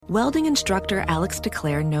Welding instructor Alex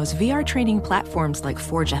DeClaire knows VR training platforms like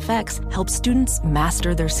Forge FX help students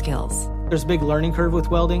master their skills. There's a big learning curve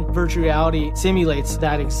with welding. Virtual reality simulates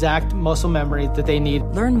that exact muscle memory that they need.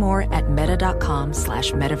 Learn more at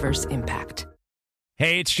meta.com/metaverseimpact.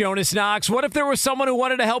 Hey, it's Jonas Knox. What if there was someone who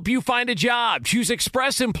wanted to help you find a job? Choose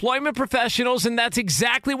Express Employment Professionals, and that's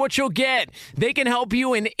exactly what you'll get. They can help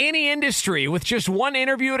you in any industry. With just one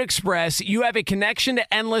interview at Express, you have a connection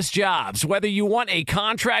to endless jobs. Whether you want a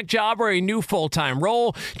contract job or a new full-time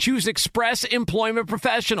role, choose Express Employment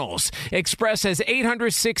Professionals. Express has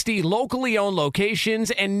 860 locally owned locations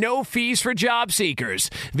and no fees for job seekers.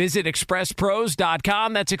 Visit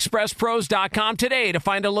expresspros.com. That's expresspros.com today to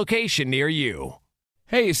find a location near you.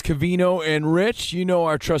 Hey, it's Cavino and Rich. You know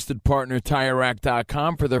our trusted partner,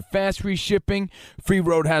 TireRack.com, for their fast free shipping, free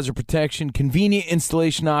road hazard protection, convenient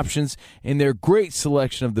installation options, and their great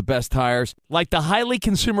selection of the best tires, like the highly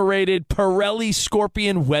consumer-rated Pirelli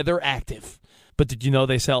Scorpion Weather Active. But did you know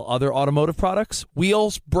they sell other automotive products?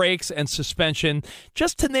 Wheels, brakes, and suspension,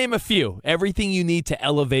 just to name a few. Everything you need to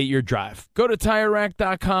elevate your drive. Go to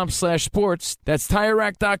TireRack.com/sports. That's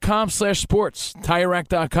TireRack.com/sports.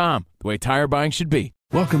 TireRack.com, the way tire buying should be.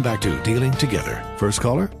 Welcome back to Dealing Together. First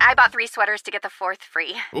caller? I bought 3 sweaters to get the 4th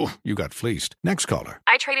free. Oh, you got fleeced. Next caller.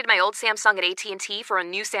 I traded my old Samsung at AT&T for a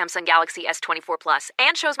new Samsung Galaxy S24 Plus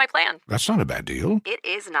and chose my plan. That's not a bad deal. It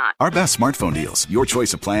is not. Our best smartphone deals. Your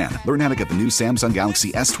choice of plan. Learn how to get the new Samsung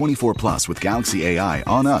Galaxy S24 Plus with Galaxy AI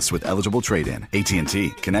on us with eligible trade-in. AT&T.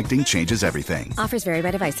 Connecting changes everything. Offers vary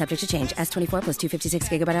by device. Subject to change. S24 plus 256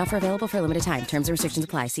 gigabyte offer available for a limited time. Terms and restrictions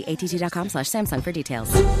apply. See att.com/Samsung for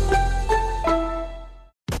details.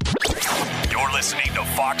 You're listening to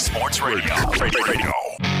Fox Sports Radio.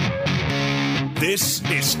 This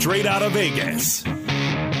is Straight Out of Vegas.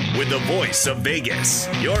 With the voice of Vegas,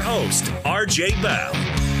 your host, RJ Bell.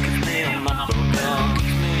 Give me a number, girl. Give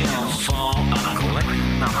me a phone. I collect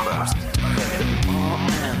numbers. More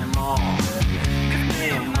and more. Give me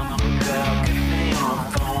a number, girl. Give me a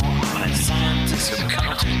phone. I'm a scientist of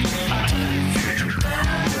counting.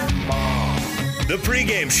 The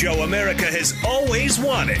pregame show America has always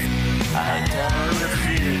wanted. I tell the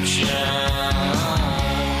future.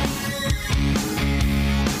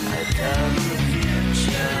 I tell the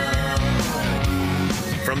future.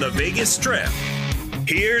 From the Vegas Strip,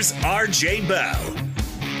 here's RJ Bell.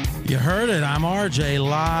 You heard it. I'm RJ,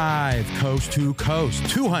 live, coast to coast.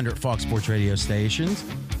 200 Fox Sports radio stations.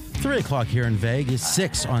 3 o'clock here in Vegas,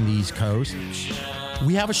 6 on the East Coast.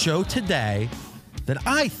 We have a show today that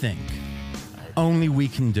I think only we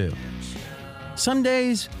can do. Some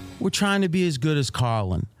days we're trying to be as good as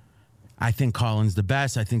Carlin. I think Carlin's the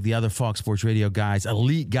best. I think the other Fox Sports Radio guys,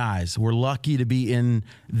 elite guys, we're lucky to be in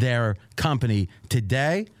their company.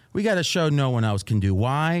 Today, we got a show no one else can do.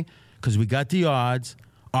 Why? Because we got the odds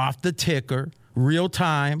off the ticker,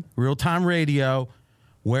 real-time radio.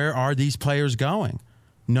 Where are these players going?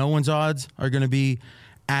 No one's odds are going to be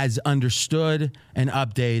as understood and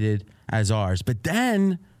updated as ours. But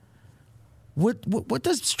then, what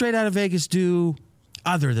does Straight Out of Vegas do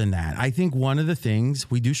other than that? I think one of the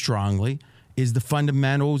things we do strongly is the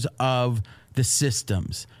fundamentals of the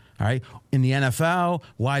systems. All right. In the NFL,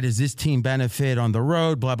 why does this team benefit on the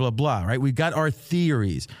road? Blah, blah, blah. Right. We've got our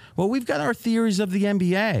theories. Well, we've got our theories of the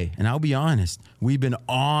NBA. And I'll be honest, we've been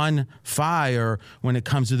on fire when it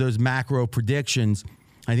comes to those macro predictions.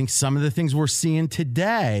 I think some of the things we're seeing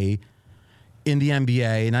today in the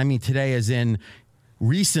NBA, and I mean today as in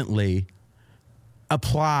recently,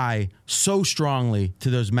 apply so strongly to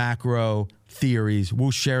those macro theories.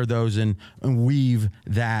 We'll share those and weave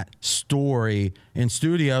that story. In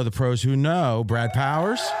studio, the pros who know: Brad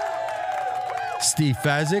Powers, Steve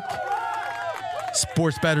Fezzik.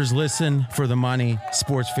 Sports bettors listen for the money.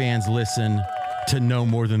 Sports fans listen to know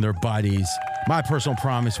more than their buddies. My personal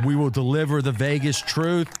promise, we will deliver the Vegas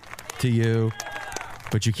truth to you.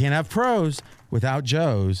 But you can't have pros without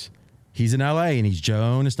Joes. He's in L.A., and he's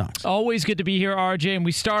Jonas Knox. Always good to be here, RJ. And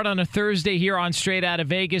we start on a Thursday here on Straight Out of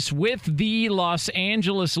Vegas with the Los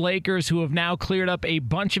Angeles Lakers, who have now cleared up a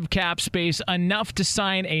bunch of cap space, enough to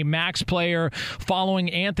sign a max player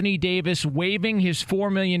following Anthony Davis waiving his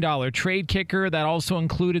 $4 million trade kicker. That also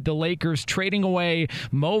included the Lakers trading away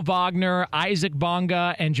Mo Wagner, Isaac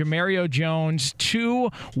Bonga, and Jamario Jones to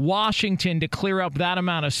Washington to clear up that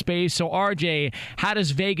amount of space. So, RJ, how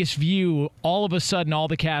does Vegas view all of a sudden all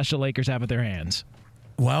the cash the Lakers have at their hands?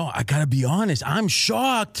 Well, I got to be honest. I'm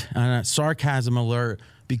shocked, sarcasm alert,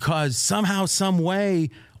 because somehow, some way,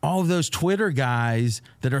 all of those Twitter guys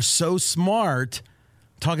that are so smart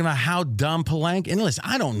talking about how dumb Pelinka, and listen,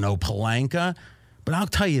 I don't know Pelinka, but I'll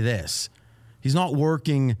tell you this. He's not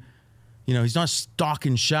working, he's not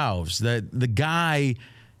stocking shelves. The guy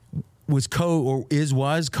was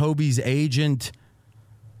Kobe's agent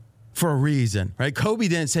for a reason, right? Kobe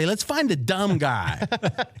didn't say, let's find a dumb guy,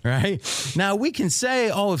 right? Now, we can say,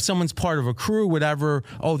 if someone's part of a crew, whatever,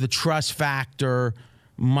 the trust factor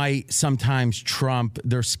might sometimes trump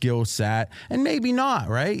their skill set, and maybe not,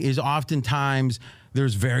 right? Is oftentimes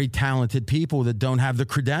there's very talented people that don't have the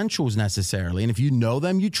credentials necessarily, and if you know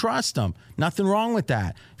them, you trust them. Nothing wrong with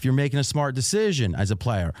that if you're making a smart decision as a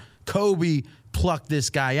player. Kobe plucked this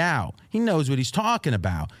guy out. He knows what he's talking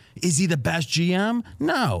about. Is he the best GM?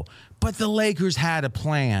 No. But the Lakers had a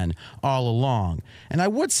plan all along. And I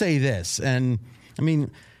would say this, and I mean,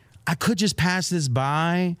 I could just pass this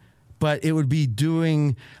by, but it would be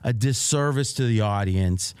doing a disservice to the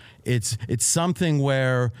audience. It's something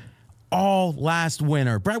where all last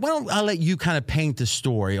winter, Brad, why don't I let you kind of paint the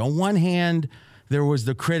story? On one hand, there was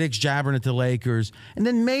the critics jabbering at the Lakers, and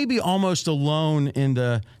then maybe almost alone in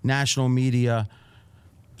the national media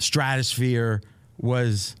stratosphere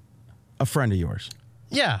was a friend of yours.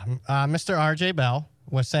 Yeah, Mr. RJ Bell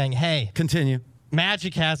was saying, hey. Continue.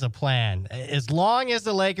 Magic has a plan. As long as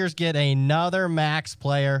the Lakers get another max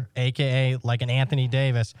player, a.k.a. like an Anthony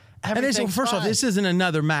Davis, everything's first off, this isn't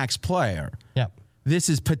another max player. Yep. This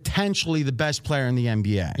is potentially the best player in the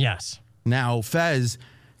NBA. Yes. Now, Fez,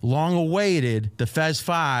 long awaited, the Fez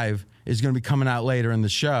 5 is going to be coming out later in the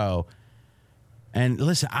show. And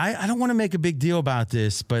listen, I don't want to make a big deal about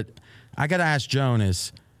this, but I got to ask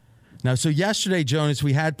Jonas. Now, so yesterday, Jonas,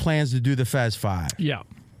 we had plans to do the Fez 5. Yeah.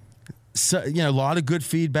 So, a lot of good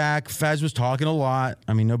feedback. Fez was talking a lot.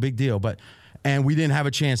 I mean, no big deal. And we didn't have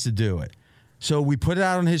a chance to do it. So we put it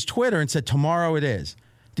out on his Twitter and said, tomorrow it is.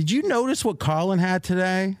 Did you notice what Colin had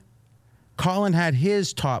today? Colin had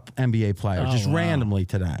his top NBA player randomly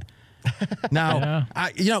today. Now,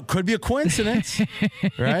 could be a coincidence,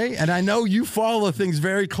 right? And I know you follow things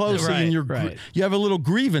very closely, and you have a little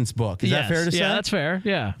grievance book. Is that fair to say? Yeah, that's fair.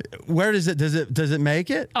 Yeah. Where does it make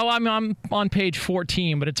it? Oh, I'm on page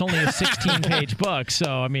 14, but it's only a 16-page book. So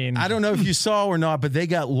I mean, I don't know if you saw or not, but they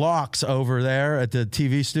got locks over there at the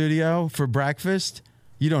TV studio for breakfast.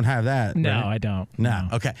 You don't have that. No, right? I don't. No.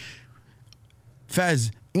 Okay.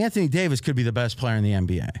 Fez, Anthony Davis could be the best player in the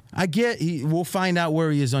NBA. I get we'll find out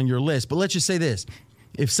where he is on your list, but let's just say this.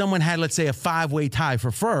 If someone had, let's say, a 5-way tie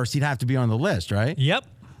for first, he'd have to be on the list, right? Yep.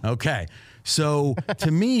 Okay. So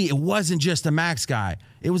to me, it wasn't just a max guy.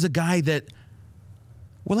 It was a guy that,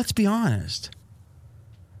 well, let's be honest.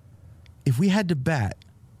 If we had to bet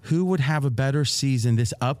who would have a better season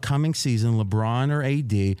this upcoming season, LeBron or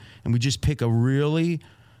AD, and we just pick a really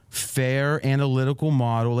fair analytical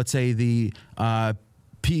model, let's say the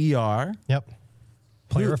PER. Yep.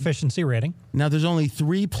 Player efficiency rating. Now, there's only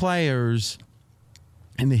 3 players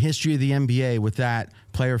in the history of the NBA with that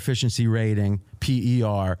player efficiency rating,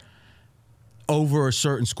 PER, over a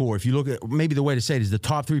certain score. If you look at, maybe the way to say it is the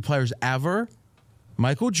top 3 players ever,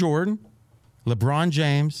 Michael Jordan, LeBron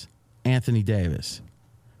James, Anthony Davis.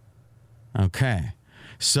 Okay.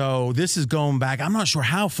 So this is going back. I'm not sure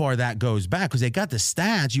how far that goes back because they got the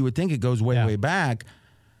stats. You would think it goes way back.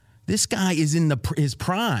 This guy is in his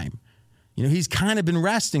prime. He's kind of been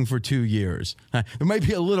resting for 2 years. There might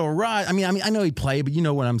be a little rust. I mean, I know he played, but you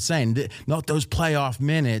know what I'm saying. Not those playoff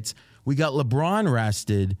minutes. We got LeBron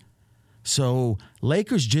rested. So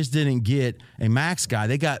Lakers just didn't get a max guy.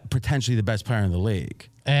 They got potentially the best player in the league.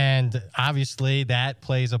 And obviously that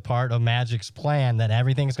plays a part of Magic's plan that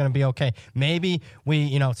everything's going to be okay. Maybe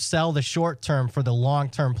we, sell the short term for the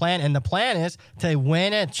long-term plan. And the plan is to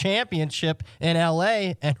win a championship in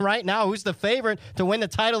L.A. And right now, who's the favorite to win the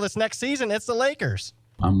title this next season? It's the Lakers.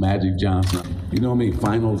 I'm Magic Johnson. You know how many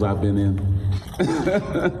finals I've been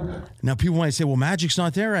in? Now, people might say, well, Magic's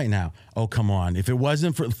not there right now. Oh, come on. If it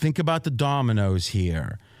wasn't for, think about the dominoes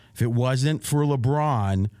here. If it wasn't for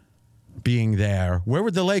LeBron being there, where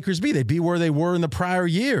would the Lakers be? They'd be where they were in the prior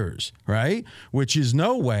years, right? Which is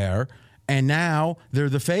nowhere. And now they're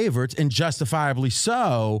the favorites, and justifiably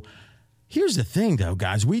so. Here's the thing, though,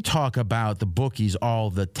 guys. We talk about the bookies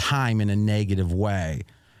all the time in a negative way.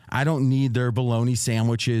 I don't need their bologna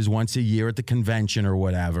sandwiches once a year at the convention or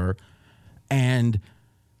whatever. And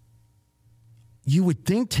you would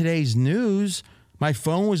think today's news, my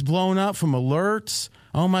phone was blown up from alerts.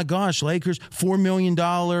 Oh, my gosh, Lakers, $4 million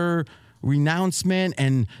renouncement,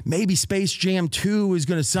 and maybe Space Jam 2 is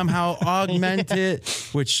going to somehow augment it,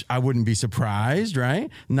 which I wouldn't be surprised,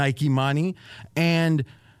 right? Nike money. And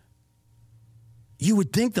you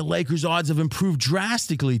would think the Lakers' odds have improved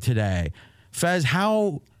drastically today. Fez,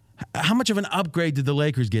 how much of an upgrade did the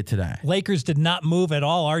Lakers get today? Lakers did not move at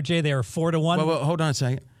all, RJ. They are 4-1. Well, hold on a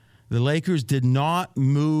second. The Lakers did not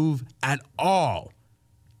move at all,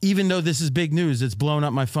 even though this is big news. It's blown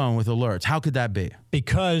up my phone with alerts. How could that be?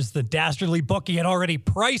 Because the dastardly bookie had already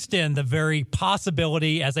priced in the very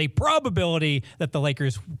possibility as a probability that the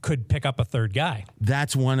Lakers could pick up a third guy.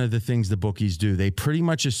 That's one of the things the bookies do. They pretty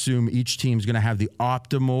much assume each team's going to have the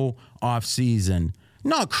optimal offseason.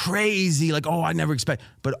 Not crazy, like, I never expect,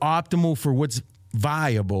 but optimal for what's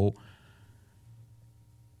viable.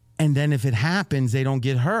 And then if it happens, they don't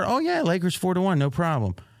get hurt. Oh, yeah, Lakers 4-1, no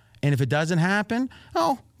problem. And if it doesn't happen,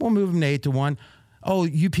 we'll move them to 8-1. Oh,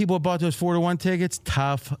 you people bought those 4-1 tickets?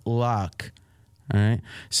 Tough luck. All right.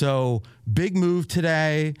 So big move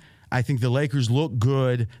today. I think the Lakers look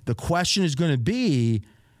good. The question is going to be,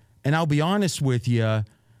 and I'll be honest with you,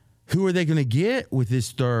 who are they going to get with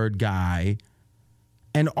this third guy?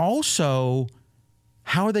 And also,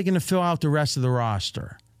 how are they going to fill out the rest of the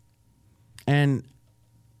roster? And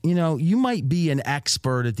you might be an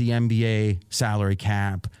expert at the NBA salary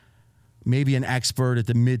cap, maybe an expert at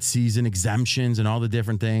the midseason exemptions and all the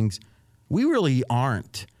different things. We really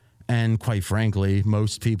aren't. And quite frankly,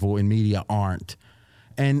 most people in media aren't.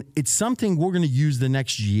 And it's something we're going to use the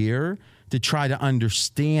next year to try to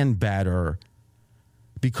understand better,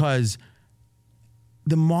 because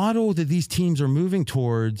the model that these teams are moving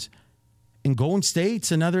towards, and Golden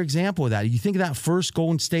State's another example of that. You think of that first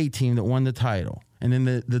Golden State team that won the title, and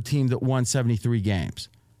then the team that won 73 games.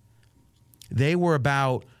 They were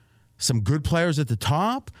about some good players at the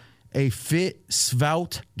top, a fit,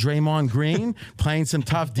 svelte Draymond Green playing some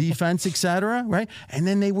tough defense, et cetera, right? And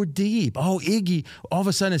then they were deep. Oh, Iggy, all of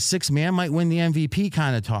a sudden a sixth man might win the MVP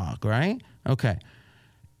kind of talk, right? Okay.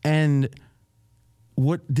 And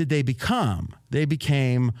what did they become? They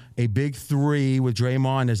became a big three with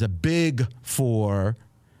Draymond as a big four.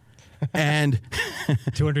 And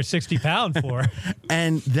 260-pound for.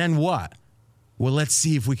 And then what? Well, let's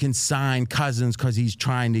see if we can sign Cousins because he's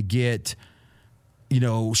trying to get,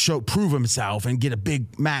 prove himself and get a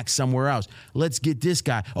big max somewhere else. Let's get this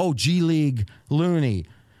guy. Oh, G League Looney,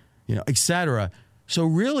 et cetera. So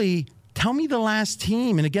really, tell me the last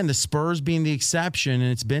team. And again, the Spurs being the exception,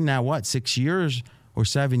 and it's been now, 6 years or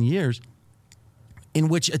 7 years, in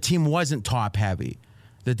which a team wasn't top heavy,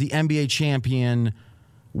 that the NBA champion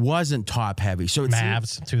wasn't top heavy. So it's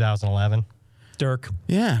Mavs, 2011. Dirk.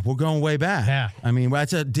 Yeah, we're going way back. Yeah. I mean,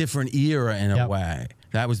 that's a different era in a way.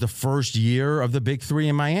 That was the first year of the big three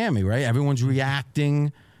in Miami, right? Everyone's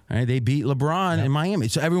reacting. Right? They beat LeBron in Miami.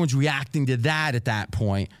 So everyone's reacting to that at that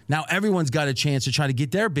point. Now everyone's got a chance to try to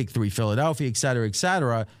get their big three, Philadelphia, et cetera, et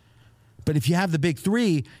cetera. But if you have the big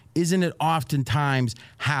three, isn't it oftentimes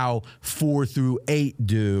how 4 through 8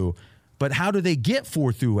 do? But how do they get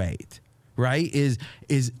 4 through 8? Right? Is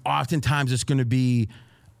oftentimes it's going to be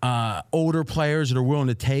older players that are willing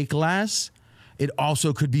to take less. It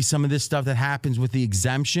also could be some of this stuff that happens with the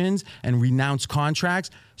exemptions and renounced contracts.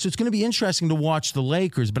 So it's going to be interesting to watch the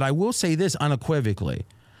Lakers. But I will say this unequivocally.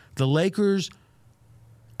 The Lakers,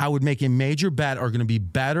 I would make a major bet, are going to be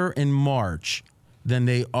better in March than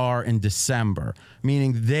they are in December,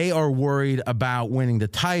 meaning they are worried about winning the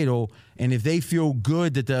title. And if they feel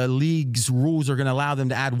good that the league's rules are going to allow them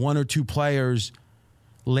to add 1 or 2 players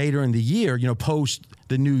later in the year, post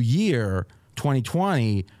the new year,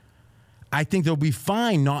 2020, I think they'll be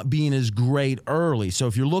fine not being as great early. So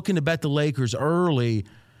if you're looking to bet the Lakers early,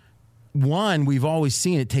 one, we've always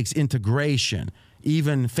seen it takes integration.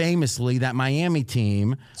 Even famously, that Miami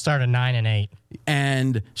team started 9-8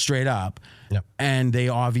 and straight up. Yep. And they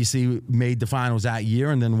obviously made the finals that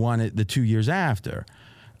year and then won it the 2 years after.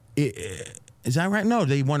 Is that right? No,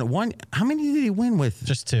 they won it one. How many did they win with?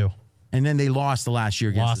 Just 2. And then they lost the last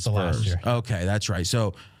year against the Spurs. Last year. Okay, that's right.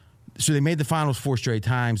 So they made the finals 4 straight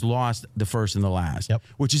times, lost the first and the last,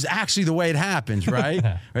 which is actually the way it happens, right?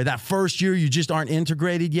 Right? That first year, you just aren't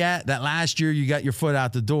integrated yet. That last year, you got your foot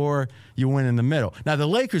out the door, you win in the middle. Now, the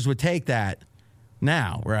Lakers would take that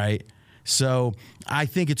now, right? So I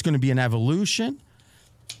think it's going to be an evolution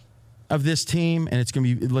of this team, and it's going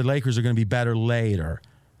to be the Lakers are going to be better later.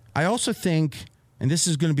 I also think, and this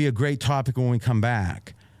is going to be a great topic when we come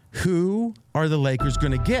back, who are the Lakers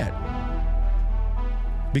going to get?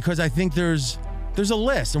 Because I think there's a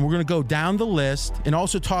list, and we're going to go down the list and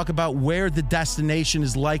also talk about where the destination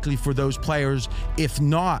is likely for those players, if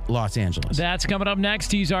not Los Angeles. That's coming up next.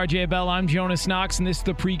 He's RJ Bell. I'm Jonas Knox, and this is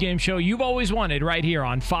the pregame show you've always wanted right here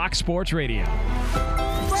on Fox Sports Radio.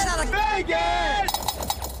 Straight out of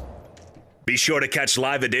Vegas! Be sure to catch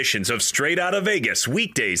live editions of Straight Out of Vegas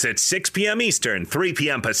weekdays at 6 p.m. Eastern, 3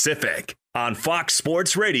 p.m. Pacific. on Fox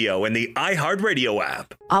Sports Radio and the iHeartRadio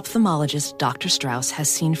app. Ophthalmologist Dr. Strauss has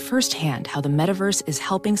seen firsthand how the metaverse is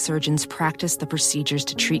helping surgeons practice the procedures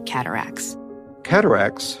to treat cataracts.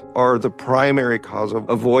 Cataracts are the primary cause of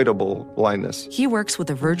avoidable blindness. He works with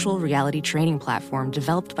a virtual reality training platform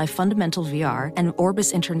developed by Fundamental VR and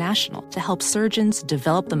Orbis International to help surgeons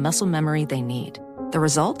develop the muscle memory they need. The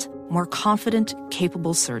result? More confident,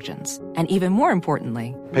 capable surgeons. And even more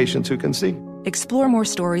importantly, patients who can see. Explore more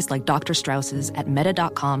stories like Dr. Strauss's at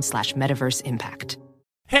meta.com/metaverse impact.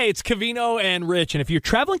 Hey, it's Covino and Rich, and if you're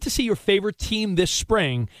traveling to see your favorite team this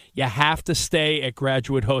spring, you have to stay at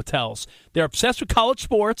Graduate Hotels. They're obsessed with college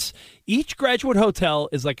sports. Each Graduate Hotel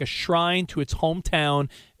is like a shrine to its hometown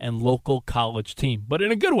and local college team, but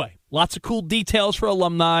in a good way. Lots of cool details for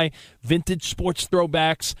alumni, vintage sports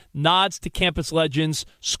throwbacks, nods to campus legends,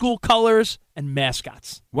 school colors, and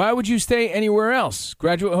mascots. Why would you stay anywhere else?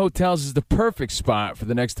 Graduate Hotels is the perfect spot for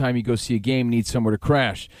the next time you go see a game and need somewhere to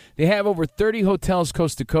crash. They have over 30 hotels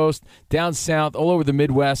coast to coast, down south, all over the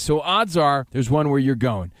Midwest, so odds are there's one where you're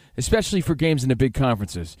going, especially for games in the big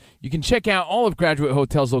conferences. You can check out all of Graduate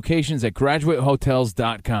Hotels' locations at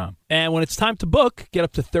graduatehotels.com. And when it's time to book, get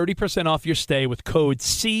up to 30% off your stay with code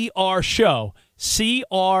CRSHOW.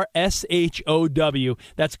 CRSHOW.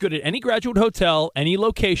 That's good at any Graduate Hotel, any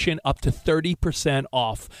location, up to 30%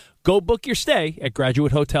 off. Go book your stay at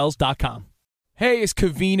graduatehotels.com. Hey, it's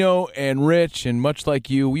Covino and Rich, and much like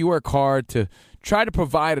you, we work hard to try to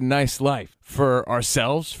provide a nice life for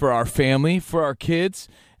ourselves, for our family, for our kids,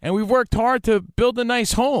 and we've worked hard to build a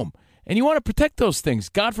nice home. And you want to protect those things.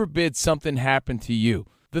 God forbid something happened to you.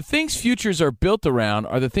 The things futures are built around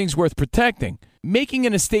are the things worth protecting. Making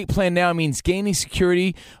an estate plan now means gaining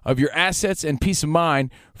security of your assets and peace of mind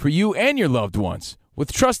for you and your loved ones.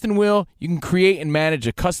 With Trust and Will, you can create and manage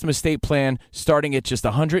a custom estate plan starting at just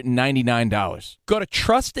 $199. Go to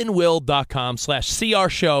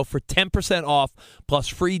trustandwill.com/CRShow for 10% off plus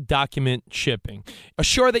free document shipping.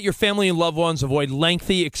 Assure that your family and loved ones avoid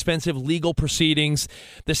lengthy, expensive legal proceedings,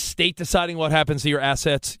 the state deciding what happens to your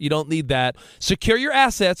assets. You don't need that. Secure your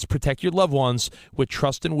assets, protect your loved ones with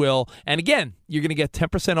Trust and Will. And again, you're going to get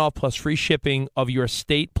 10% off plus free shipping of your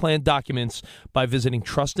estate plan documents by visiting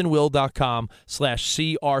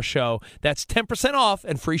trustandwill.com/CRShow. That's 10% off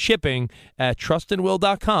and free shipping at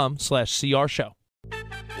trustandwill.com/CRShow.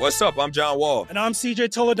 What's up? I'm John Wall. And I'm CJ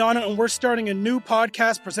Toledano, and we're starting a new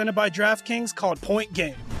podcast presented by DraftKings called Point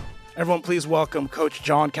Game. Everyone, please welcome Coach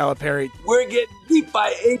John Calipari. We're getting beat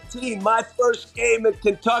by 18. My first game in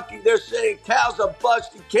Kentucky, they're saying Cal's a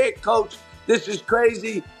bust. He can't coach. This is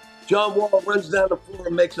crazy. John Wall runs down the floor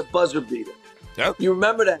and makes a buzzer beater. Yep. You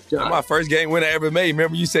remember that, John? That's my first game win I ever made.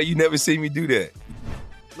 Remember you said you never seen me do that.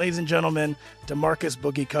 Ladies and gentlemen, DeMarcus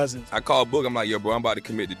Boogie Cousins. I called Boog. I'm like, yo, bro, I'm about to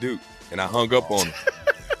commit to Duke. And I hung up on him.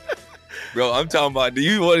 Bro, I'm talking about, do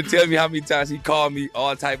you want to tell me how many times he called me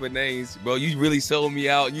all type of names? Bro, you really sold me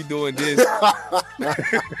out. You doing this.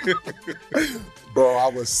 Bro, I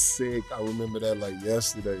was sick. I remember that like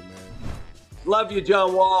yesterday, man. Love you,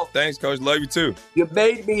 John Wall. Thanks, Coach. Love you, too. You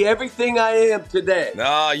made me everything I am today.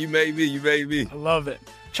 Nah, you made me. You made me. I love it.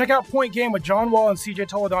 Check out Point Game with John Wall and CJ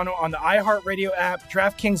Toledano on the iHeartRadio app,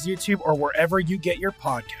 DraftKings YouTube, or wherever you get your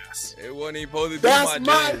podcasts. It wasn't even supposed to be That's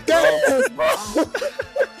my game, bro.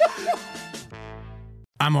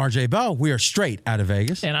 I'm RJ Bell. We are straight out of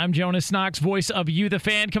Vegas. And I'm Jonas Knox, voice of You, the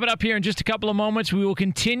Fan. Coming up here in just a couple of moments, we will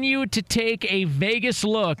continue to take a Vegas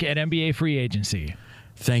look at NBA free agency.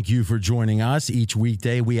 Thank you for joining us. Each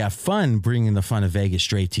weekday, we have fun bringing the fun of Vegas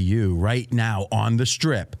straight to you. Right now on the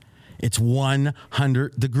Strip, it's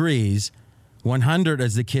 100 degrees. 100,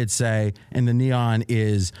 as the kids say, and the neon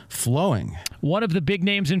is flowing. One of the big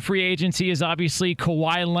names in free agency is obviously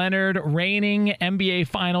Kawhi Leonard, reigning NBA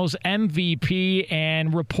Finals MVP,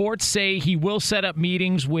 and reports say he will set up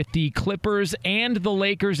meetings with the Clippers and the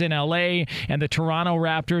Lakers in LA, and the Toronto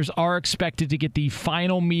Raptors are expected to get the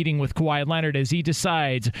final meeting with Kawhi Leonard as he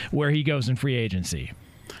decides where he goes in free agency.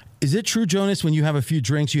 Is it true, Jonas, when you have a few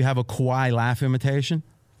drinks, you have a Kawhi laugh imitation?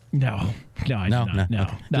 No, I do not. No.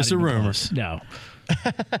 Okay. Just a rumor. Close. No.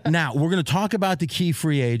 Now, we're going to talk about the key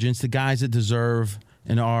free agents, the guys that deserve,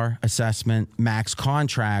 in our assessment, max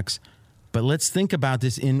contracts. But let's think about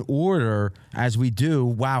this in order as we do.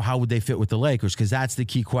 Wow, how would they fit with the Lakers? Because that's the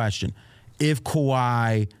key question. If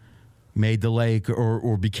Kawhi made the Lakers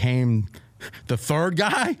or became the third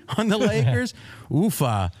guy on the Lakers,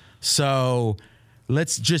 oofa. So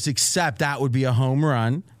let's just accept that would be a home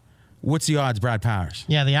run. What's the odds, Brad Powers?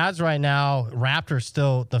 Yeah, the odds right now, Raptors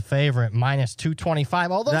still the favorite, minus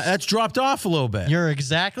 225. Although That's dropped off a little bit. You're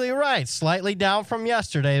exactly right. Slightly down from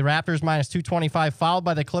yesterday. Raptors minus 225, followed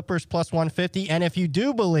by the Clippers plus 150. And if you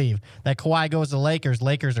do believe that Kawhi goes to Lakers,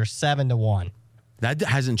 Lakers are 7-1. That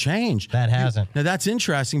hasn't changed. That hasn't. Now, that's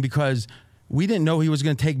interesting because we didn't know he was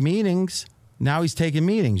going to take meetings. Now he's taking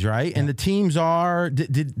meetings, right? Yeah. And the teams are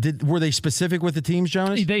were they specific with the teams,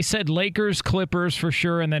 Jonas? They said Lakers, Clippers for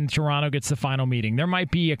sure, and then Toronto gets the final meeting. There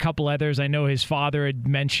might be a couple others. I know his father had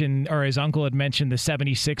mentioned, or his uncle had mentioned the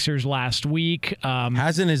 76ers last week.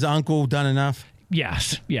 Hasn't his uncle done enough?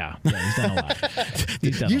 Yes. Yeah, he's done a lot.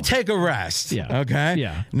 You take a rest. Yeah. Okay?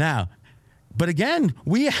 Yeah. Now, but again,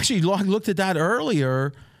 we actually looked at that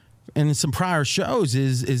earlier in some prior shows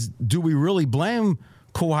is do we really blame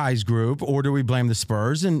Kawhi's group, or do we blame the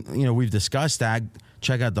Spurs? And, we've discussed that.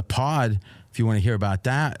 Check out the pod if you want to hear about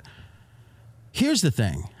that. Here's the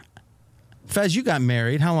thing. Fez, you got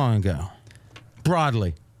married how long ago?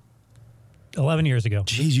 Broadly. 11 years ago.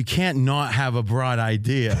 Jeez, you can't not have a broad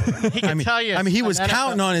idea. He can tell you. He was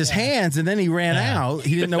counting on his hands, and then he ran out.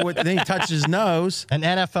 He didn't know what. Then he touched his nose. An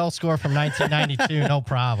NFL score from 1992, no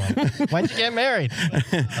problem. When'd you get married?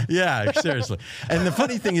 Yeah, seriously. And the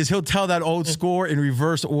funny thing is, he'll tell that old score in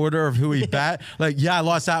reverse order of who he bet. Like, I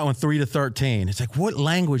lost that one 3-13. It's like, what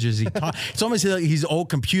language is he talking? It's almost like he's old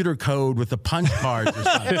computer code with the punch cards or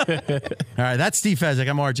something. All right, that's Steve Fezzik.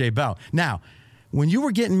 I'm RJ Bell. Now, when you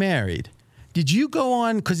were getting married, did you go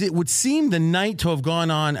on, because it would seem the night to have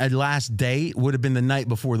gone on a last date would have been the night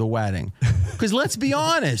before the wedding. Because let's be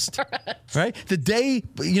honest, right? The day,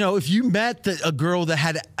 if you met a girl that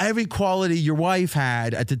had every quality your wife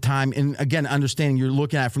had at the time, and again, understanding you're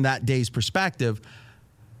looking at it from that day's perspective,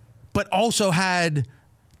 but also had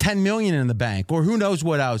 $10 million in the bank, or who knows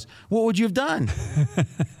what else, what would you have done?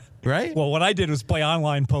 Right? Well, what I did was play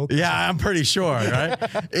online poker. Yeah, I'm pretty sure, right?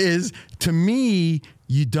 To me,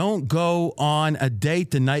 you don't go on a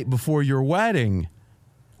date the night before your wedding.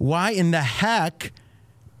 Why in the heck,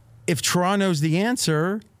 if Toronto's the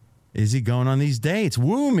answer, is he going on these dates?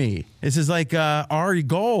 Woo me. This is like Ari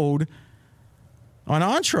Gold on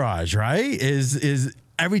Entourage, right? Is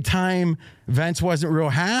every time Vince wasn't real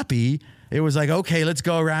happy, it was like, okay, let's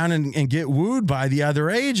go around and get wooed by the other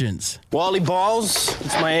agents. Wally Balls,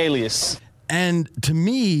 it's my alias. And to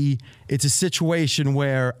me, it's a situation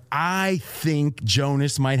where I think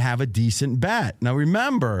Jonas might have a decent bet. Now,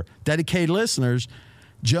 remember, dedicated listeners,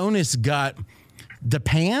 Jonas got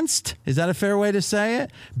depantsed. Is that a fair way to say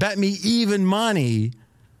it? Bet me even money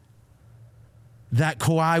that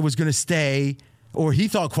Kawhi was going to stay, or he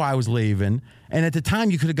thought Kawhi was leaving. And at the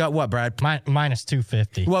time, you could have got what, Brad? Minus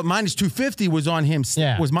 250. Well, minus 250 was on him.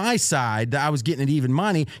 Yeah. Was my side. I was getting it even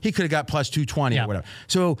money. He could have got plus 220 or whatever.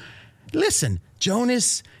 So, listen,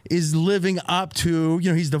 Jonas is living up to,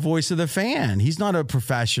 he's the voice of the fan. He's not a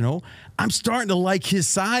professional. I'm starting to like his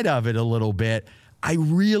side of it a little bit. I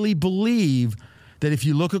really believe that if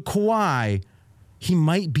you look at Kawhi, he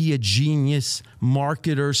might be a genius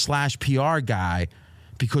marketer / PR guy.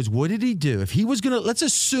 Because what did he do? If he was going to, let's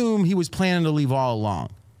assume he was planning to leave all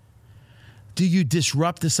along. Do you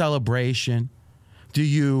disrupt the celebration? Do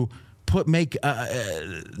you make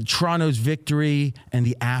Toronto's victory and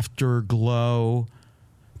the afterglow?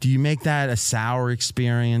 Do you make that a sour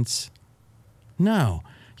experience? No.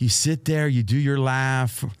 You sit there, you do your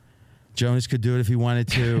laugh. Jonas could do it if he wanted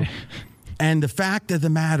to. And the fact of the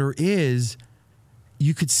matter is,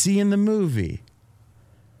 you could see in the movie,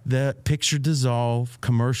 the picture dissolve,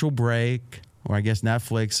 commercial break, or I guess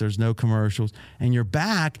Netflix, there's no commercials, and you're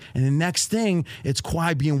back, and the next thing, it's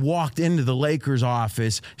Kawhi being walked into the Lakers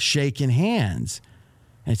office, shaking hands.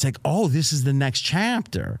 And it's like, oh, this is the next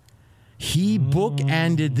chapter. He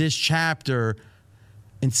bookended this chapter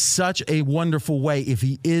in such a wonderful way if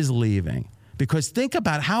he is leaving. Because think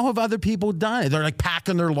about how have other people done it? They're like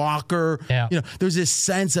packing their locker. Yeah. There's this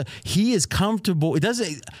sense of he is comfortable. It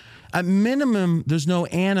doesn't. At minimum, there's no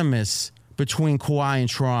animus between Kawhi and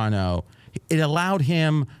Toronto. It allowed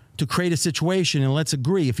him to create a situation, and let's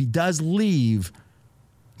agree, if he does leave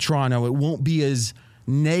Toronto, it won't be as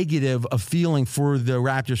negative a feeling for the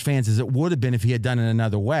Raptors fans as it would have been if he had done it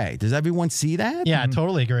another way. Does everyone see that? Yeah, I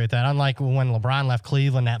totally agree with that. Unlike when LeBron left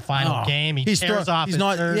Cleveland that final game, he tears off his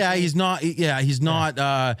jersey. Yeah, he's not,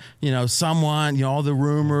 someone, all the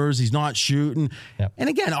rumors, he's not shooting. Yep. And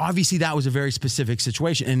again, obviously that was a very specific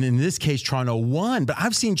situation. And in this case, Toronto won. But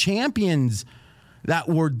I've seen champions that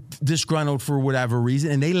were disgruntled for whatever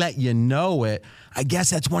reason, and they let you know it. I guess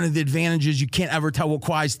that's one of the advantages. You can't ever tell what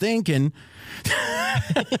Kawhi's thinking.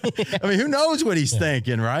 I mean, who knows what he's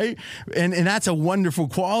thinking, right? And that's a wonderful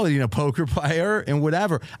quality in a poker player and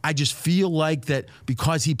whatever. I just feel like that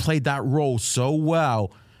because he played that role so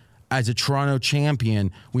well as a Toronto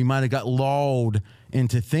champion, we might have got lulled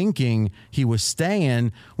into thinking he was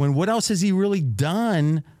staying when what else has he really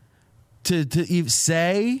done to even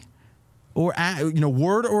say or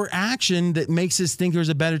word or action that makes us think there's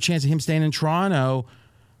a better chance of him staying in Toronto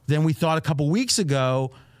than we thought a couple weeks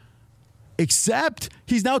ago, except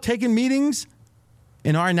he's now taking meetings,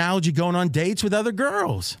 in our analogy, going on dates with other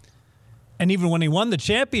girls. And even when he won the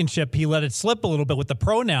championship, he let it slip a little bit with the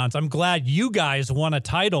pronouns. I'm glad you guys won a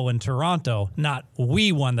title in Toronto, not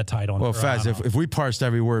we won the title in Toronto. Well, Faz, if we parsed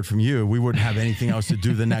every word from you, we wouldn't have anything else to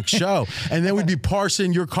do the next show. And then we'd be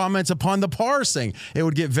parsing your comments upon the parsing. It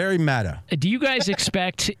would get very meta. Do you guys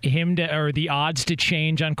expect him to, or the odds to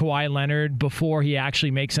change on Kawhi Leonard before he actually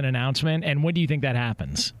makes an announcement? And when do you think that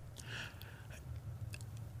happens?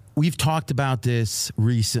 We've talked about this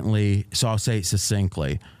recently, so I'll say it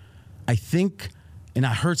succinctly. I think, and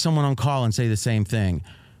I heard someone on call and say the same thing,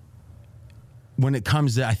 when it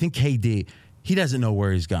comes to, I think KD, he doesn't know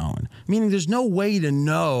where he's going. Meaning there's no way to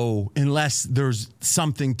know unless there's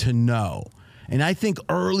something to know. And I think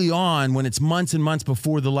early on, when it's months and months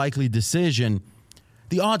before the likely decision,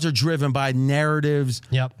 the odds are driven by narratives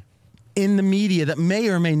in the media that may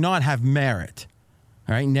or may not have merit.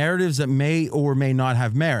 All right, narratives that may or may not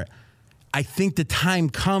have merit. I think the time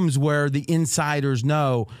comes where the insiders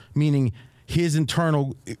know, meaning his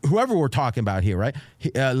internal, whoever we're talking about here, right?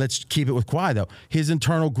 Let's keep it with Kawhi, though. His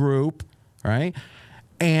internal group, right?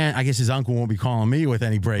 And I guess his uncle won't be calling me with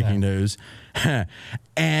any breaking news.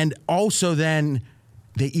 And also then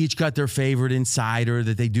they each got their favorite insider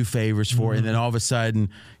that they do favors for. And then all of a sudden,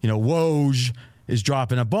 Woj is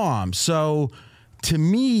dropping a bomb. So to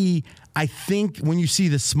me, I think when you see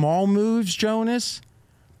the small moves, Jonas,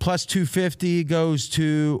 plus 250 goes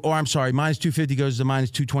to, or I'm sorry, minus 250 goes to minus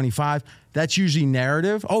 225. That's usually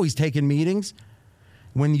narrative. Oh, he's taking meetings.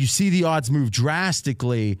 When you see the odds move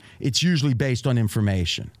drastically, it's usually based on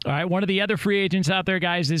information. All right, one of the other free agents out there,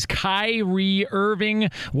 guys, is Kyrie Irving.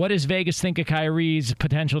 What does Vegas think of Kyrie's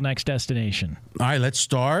potential next destination? All right, let's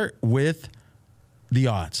start with the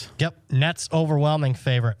odds. Yep, Nets overwhelming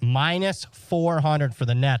favorite. Minus 400 for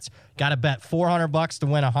the Nets. Got to bet $400 to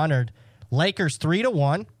win 100. Lakers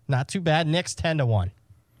 3-1, not too bad. Knicks 10-1.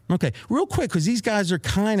 Okay, real quick, because these guys are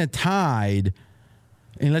kind of tied,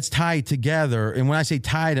 and let's tie it together. And when I say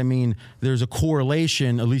tied, I mean there's a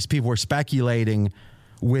correlation, at least people are speculating,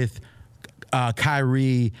 with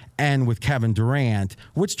Kyrie and with Kevin Durant.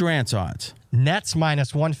 What's Durant's odds? Nets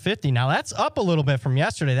minus 150. Now, that's up a little bit from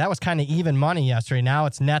yesterday. That was kind of even money yesterday. Now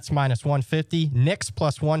it's Nets minus 150, Knicks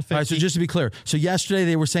plus 150. All right, so just to be clear, so yesterday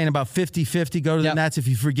they were saying about 50-50 go to the Nets if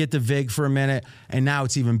you forget the VIG for a minute, and now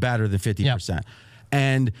it's even better than 50%.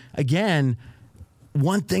 And again,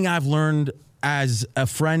 one thing I've learned as a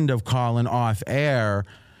friend of Colin off air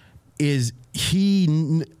is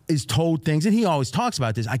he is told things, and he always talks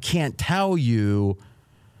about this, I can't tell you,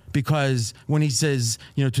 because when he says,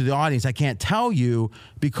 to the audience, I can't tell you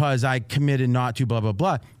because I committed not to, blah, blah,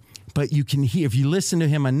 blah. But you can hear, if you listen to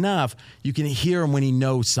him enough, you can hear him when he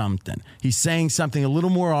knows something. He's saying something a little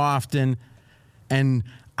more often. And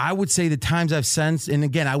I would say the times I've sensed, and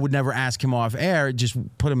again, I would never ask him off air, just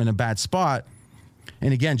put him in a bad spot.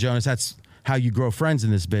 And again, Jonas, that's how you grow friends in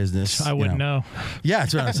this business. I wouldn't know. Yeah,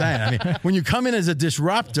 that's what I'm saying. I mean, when you come in as a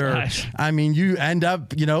disruptor, I mean, you end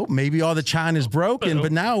up, maybe all the China's broken,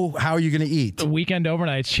 but now how are you going to eat? The weekend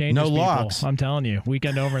overnights changes no people. Locks. I'm telling you,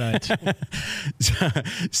 weekend overnights.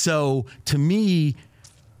 So to me,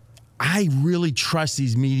 I really trust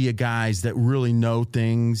these media guys that really know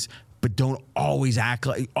things, but don't always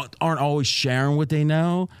aren't always sharing what they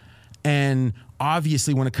know. And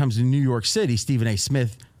obviously, when it comes to New York City, Stephen A.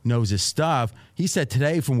 Smith knows his stuff. He said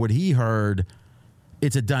today, from what he heard,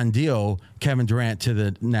 it's a done deal, Kevin Durant to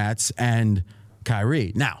the Nets and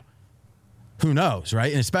Kyrie. Now, who knows,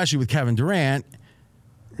 right? And especially with Kevin Durant,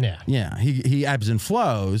 he ebbs and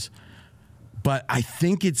flows. But I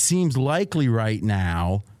think it seems likely right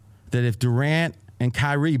now that if Durant and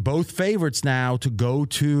Kyrie, both favorites now to go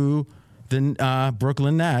to the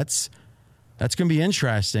Brooklyn Nets, that's going to be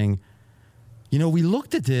interesting. We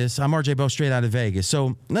looked at this. I'm RJ Bell, straight out of Vegas.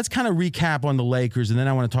 So let's kind of recap on the Lakers, and then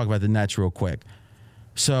I want to talk about the Nets real quick.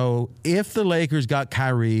 So if the Lakers got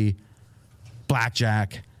Kyrie,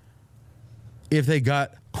 blackjack. If they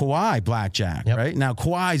got Kawhi, blackjack, right? Now,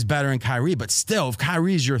 Kawhi's better than Kyrie, but still, if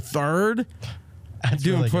Kyrie's your third,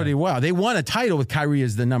 doing really pretty well. They won a title with Kyrie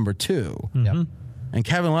as the number 2. Yep. And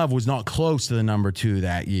Kevin Love was not close to the number 2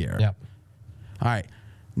 that year. Yep. All right.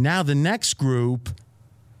 Now the next group,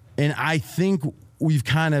 and I think we've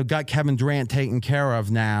kind of got Kevin Durant taken care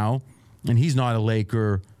of now, and he's not a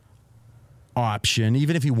Laker option.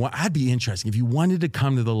 Even if I'd be interested. If he wanted to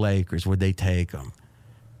come to the Lakers, would they take him?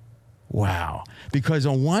 Wow. Because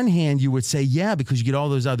on one hand, you would say, yeah, because you get all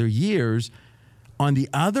those other years. On the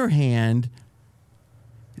other hand,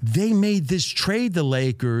 they made this trade, the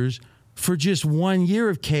Lakers, for just 1 year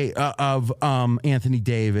of Anthony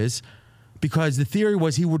Davis, because the theory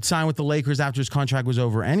was he would sign with the Lakers after his contract was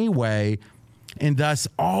over anyway. And thus,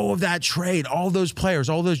 all of that trade, all those players,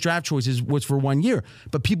 all those draft choices was for 1 year.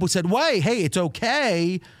 But people said, wait, hey, it's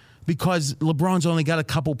okay because LeBron's only got a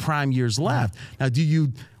couple prime years left. Now, do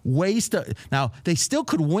you waste now, they still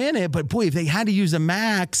could win it, but boy, if they had to use a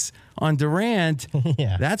max on Durant,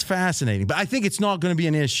 that's fascinating. But I think it's not going to be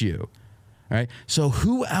an issue. All right. So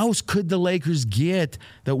who else could the Lakers get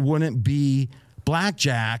that wouldn't be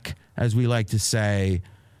blackjack, as we like to say?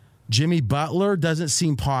 Jimmy Butler doesn't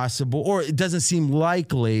seem possible, or it doesn't seem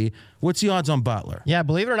likely. What's the odds on Butler? Yeah,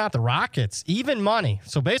 believe it or not, the Rockets, even money.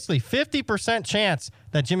 So basically 50% chance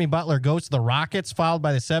that Jimmy Butler goes to the Rockets, followed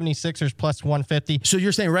by the 76ers plus 150. So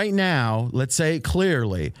you're saying right now, let's say it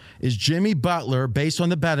clearly, is Jimmy Butler, based on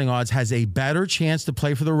the betting odds, has a better chance to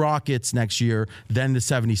play for the Rockets next year than the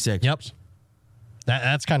 76ers? Yep.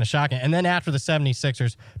 That's kind of shocking. And then after the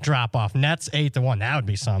 76ers drop off, Nets 8-1. That would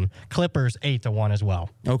be some. Clippers 8-1 as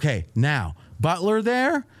well. Okay, now Butler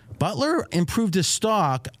there. Butler improved his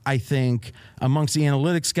stock, I think, amongst the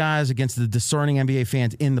analytics guys against the discerning NBA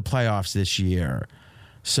fans in the playoffs this year.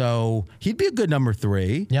 So he'd be a good number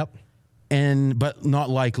 3. Yep. But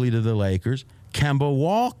not likely to the Lakers. Kemba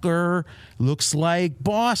Walker looks like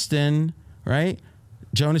Boston, right?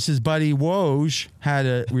 Jonas's buddy Woj had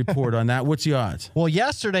a report on that. What's the odds? Well,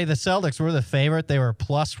 yesterday the Celtics were the favorite. They were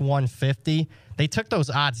plus 150. They took those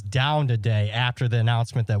odds down today after the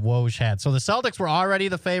announcement that Woj had. So the Celtics were already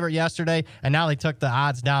the favorite yesterday, and now they took the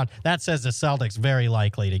odds down. That says the Celtics very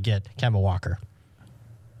likely to get Kemba Walker.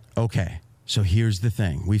 Okay, so here's the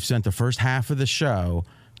thing. We've spent the first half of the show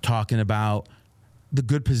talking about the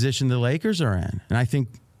good position the Lakers are in, and I think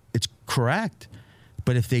it's correct.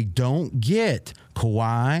 But if they don't get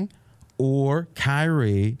Kawhi or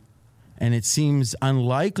Kyrie, and it seems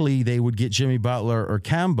unlikely they would get Jimmy Butler or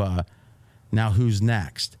Kemba, now who's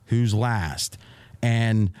next? Who's last?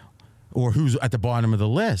 Or who's at the bottom of the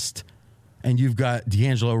list? And you've got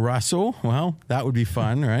D'Angelo Russell. Well, that would be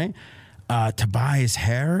fun, right? Tobias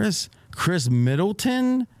Harris, Chris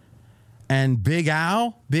Middleton, and Big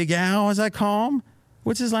Al, as I call him.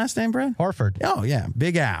 What's his last name, Brad? Horford. Oh, yeah,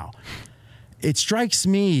 Big Al. It strikes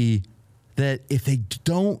me that if they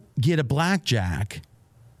don't get a blackjack,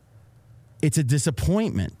 it's a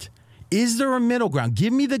disappointment. Is there a middle ground?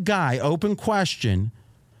 Give me the guy, open question.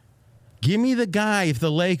 Give me the guy, if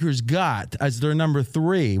the Lakers got as their number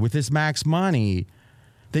 3 with this max money,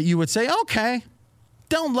 that you would say, okay,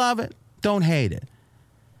 don't love it, don't hate it.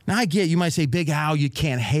 Now, I get, you might say, Big Al, you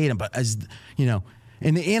can't hate him, but as you know,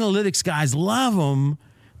 and the analytics guys love him,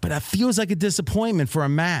 but it feels like a disappointment for a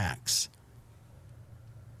max.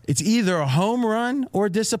 It's either a home run or a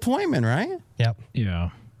disappointment, right? Yep. Yeah.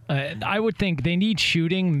 I would think they need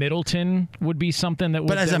shooting. Middleton would be something that would.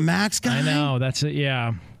 But as a max guy? I know. That's it.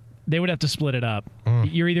 Yeah. They would have to split it up.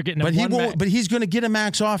 You're either getting but he won't. But he's going to get a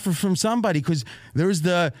max offer from somebody because there's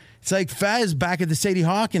it's like Fez back at the Sadie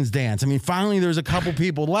Hawkins dance. I mean, finally there's a couple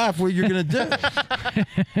people left. What you're going to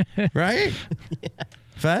do. Right? Yeah.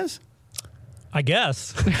 Fez? I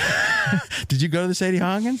guess. Did you go to the Sadie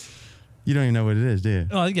Hawkins? You don't even know what it is, do you?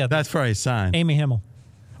 Oh, yeah. That's probably a sign. Amy Himmel.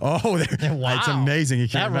 Oh, wow. It's amazing. You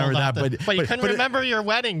can't remember that. But you couldn't remember your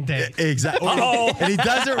wedding date. Exactly. And he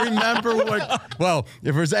doesn't remember what. Well,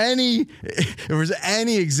 if there's any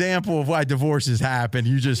example of why divorces happen,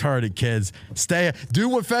 you just heard it, kids. Do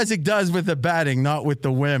what Fezzik does with the betting, not with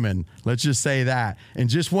the women. Let's just say that. In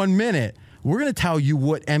just 1 minute, we're going to tell you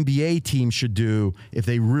what NBA teams should do if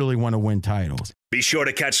they really want to win titles. Be sure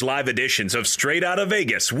to catch live editions of Straight Outta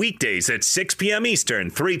Vegas weekdays at 6 p.m. Eastern,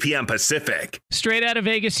 3 p.m. Pacific. Straight Outta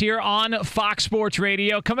Vegas here on Fox Sports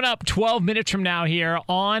Radio. Coming up 12 minutes from now here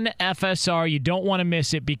on FSR. You don't want to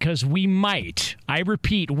miss it because we might, I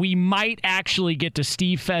repeat, we might actually get to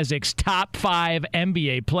Steve Fezzik's top 5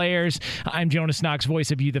 NBA players. I'm Jonas Knox,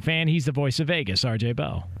 voice of You, the fan. He's the voice of Vegas, RJ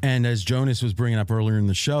Bell. And as Jonas was bringing up earlier in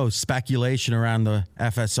the show, speculation around the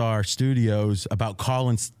FSR studios about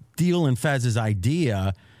Colin Steele and Fez's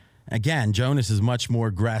idea. Again, Jonas is much more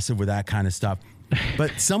aggressive with that kind of stuff.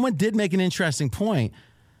 But someone did make an interesting point.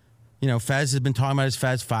 You know, Fez has been talking about his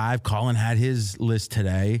Fez 5. Colin had his list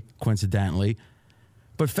today, coincidentally.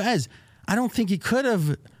 But Fez, I don't think he could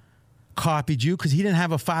have copied you because he didn't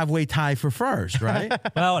have a 5-way tie for first, right?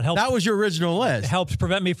 Well, it helps. That was your original list. It helps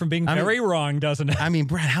prevent me from being very wrong, doesn't it? I mean,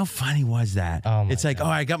 Brad, how funny was that? It's like,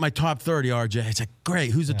 I got my top 30, RJ. It's like,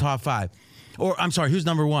 great, who's the top 5? Or, I'm sorry, who's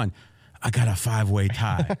number 1? I got a 5-way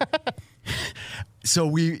tie.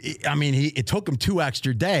 So it took him 2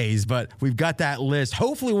 extra days, but we've got that list.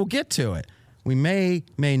 Hopefully we'll get to it. We may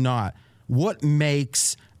not. What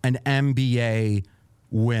makes an NBA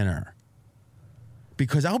winner?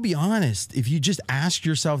 Because I'll be honest, if you just ask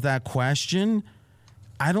yourself that question,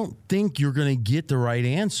 I don't think you're going to get the right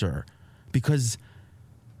answer because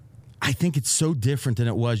I think it's so different than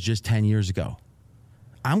it was just 10 years ago.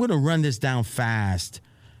 I'm going to run this down fast,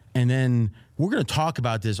 and then we're going to talk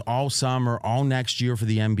about this all summer, all next year for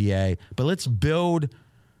the NBA. But let's build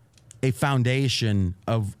a foundation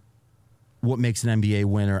of what makes an NBA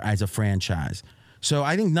winner as a franchise. So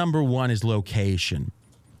I think number 1 is location.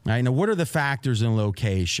 Right? Now, what are the factors in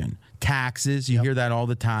location? Taxes, you hear that all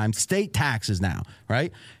the time. State taxes now,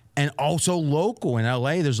 right? And also local. In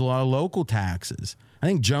LA, there's a lot of local taxes. I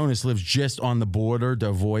think Jonas lives just on the border to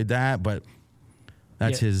avoid that, but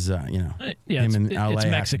that's his, him in LA. It's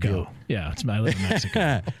Mexico. Yeah, I live in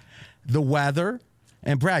Mexico. The weather.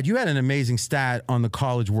 And Brad, you had an amazing stat on the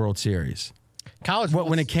College World Series.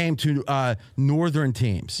 When it came to northern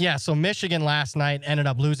teams. Yeah, so Michigan last night ended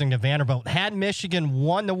up losing to Vanderbilt. Had Michigan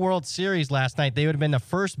won the World Series last night, they would have been the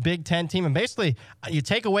first Big Ten team. And basically, you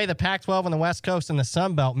take away the Pac-12 on the West Coast and the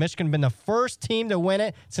Sun Belt, Michigan had been the first team to win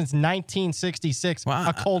it since 1966,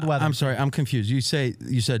 a cold weather. I'm sorry, I'm confused. You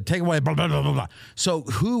said take away blah, blah, blah, blah, blah. So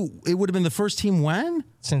it would have been the first team when?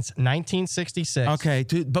 Since 1966. Okay,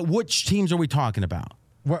 but which teams are we talking about?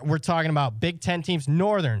 We're talking about Big Ten teams,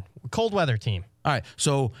 northern, cold weather team. All right,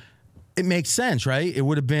 so it makes sense, right? It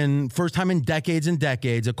would have been first time in decades and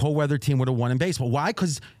decades a cold weather team would have won in baseball. Why?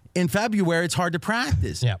 Because in February, it's hard to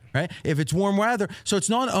practice, right? If it's warm weather. So it's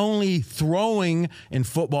not only throwing in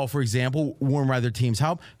football, for example, warm weather teams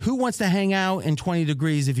help. Who wants to hang out in 20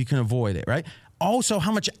 degrees if you can avoid it, right? Also,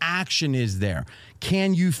 how much action is there?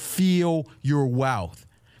 Can you feel your wealth?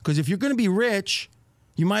 Because if you're going to be rich,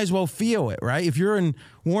 you might as well feel it, right? If you're in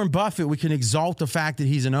Warren Buffett, we can exalt the fact that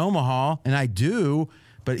he's in Omaha, and I do,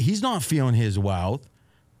 but he's not feeling his wealth,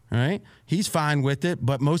 right? He's fine with it,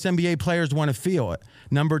 but most NBA players want to feel it.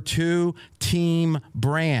 Number 2, team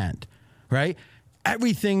brand, right?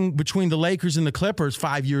 Everything between the Lakers and the Clippers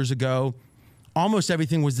 5 years ago, almost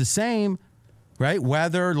everything was the same, right?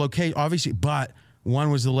 Weather, location, obviously, but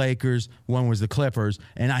one was the Lakers, one was the Clippers,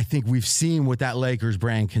 and I think we've seen what that Lakers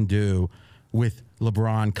brand can do with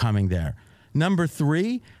LeBron coming there. Number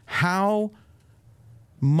 3, how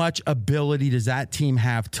much ability does that team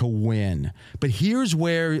have to win? But here's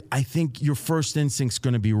where I think your first instinct's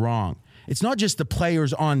going to be wrong. It's not just the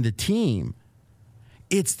players on the team.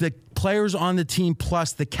 It's the players on the team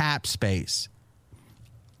plus the cap space,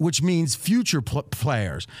 which means future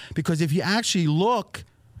players. Because if you actually look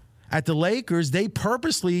at the Lakers, they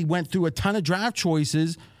purposely went through a ton of draft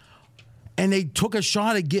choices and they took a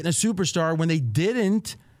shot at getting a superstar. When they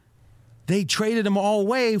didn't, they traded them all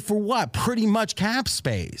away for what? Pretty much cap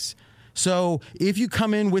space. So if you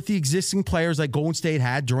come in with the existing players like Golden State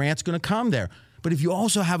had, Durant's going to come there. But if you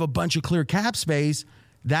also have a bunch of clear cap space,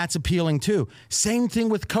 that's appealing too. Same thing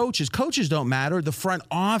with coaches. Coaches don't matter. The front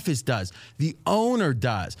office does. The owner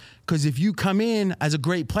does. Because if you come in as a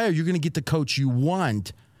great player, you're going to get the coach you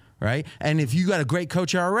want, right? And if you got a great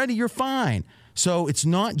coach already, you're fine. So it's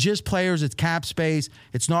not just players, it's cap space,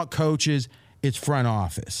 it's not coaches, it's front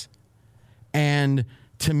office. And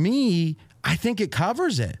to me, I think it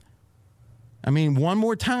covers it. I mean, one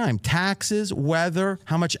more time, taxes, weather,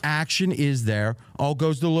 how much action is there, all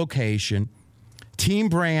goes to location. Team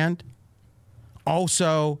brand,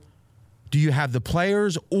 also, do you have the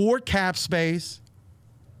players or cap space?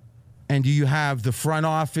 And do you have the front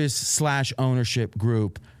office / ownership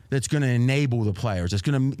group that's going to enable the players, that's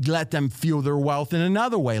going to let them feel their wealth in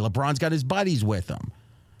another way? LeBron's got his buddies with him.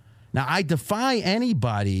 Now, I defy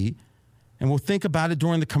anybody, and we'll think about it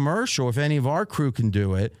during the commercial if any of our crew can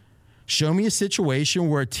do it. Show me a situation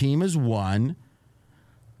where a team has won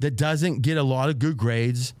that doesn't get a lot of good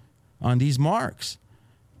grades on these marks.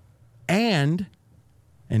 And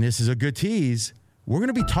this is a good tease, we're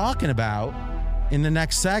going to be talking about in the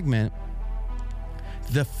next segment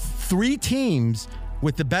the 3 teams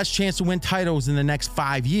with the best chance to win titles in the next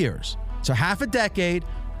 5 years. So half a decade,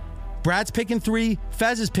 Brad's picking 3.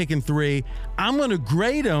 Fez is picking 3. I'm going to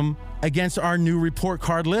grade them against our new report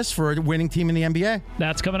card list for a winning team in the NBA.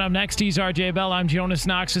 That's coming up next. He's RJ Bell. I'm Jonas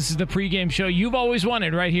Knox. This is the pregame show you've always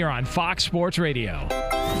wanted right here on Fox Sports Radio.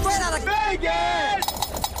 Straight out of Vegas!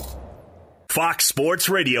 Fox Sports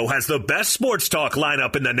Radio has the best sports talk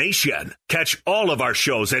lineup in the nation. Catch all of our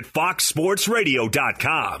shows at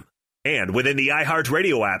foxsportsradio.com. And within the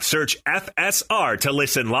iHeartRadio app, search FSR to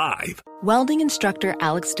listen live. Welding instructor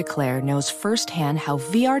Alex DeClaire knows firsthand how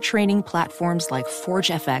VR training platforms like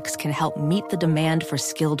ForgeFX can help meet the demand for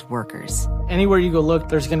skilled workers. Anywhere you go look,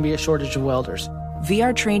 there's going to be a shortage of welders.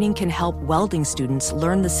 VR training can help welding students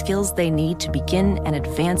learn the skills they need to begin and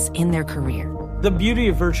advance in their career. The beauty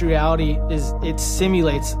of virtual reality is it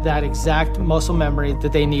simulates that exact muscle memory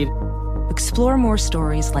that they need. Explore more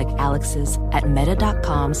stories like Alex's at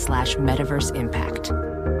meta.com/metaverseimpact.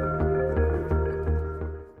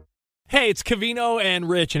 Hey, it's Covino and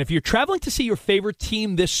Rich, and if you're traveling to see your favorite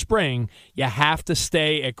team this spring, you have to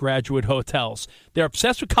stay at Graduate Hotels. They're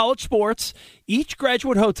obsessed with college sports. Each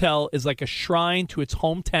Graduate Hotel is like a shrine to its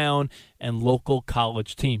hometown and local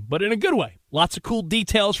college team, but in a good way. Lots of cool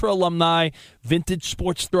details for alumni, vintage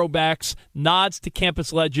sports throwbacks, nods to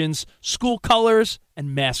campus legends, school colors,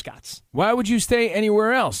 and mascots. Why would you stay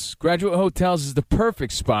anywhere else? Graduate Hotels is the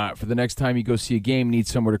perfect spot for the next time you go see a game and need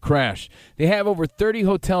somewhere to crash. They have over 30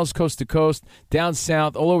 hotels coast to coast, down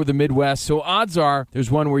south, all over the Midwest, so odds are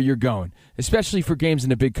there's one where you're going, especially for games in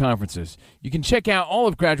the big conferences. You can check out all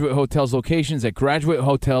of Graduate Hotels' locations at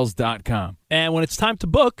graduatehotels.com. And when it's time to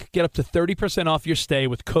book, get up to 30% off your stay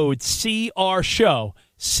with code CRSHOW.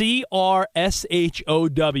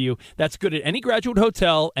 CRSHOW. That's good at any Graduate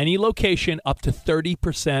Hotel, any location, up to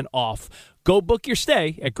 30% off. Go book your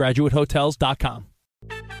stay at graduatehotels.com.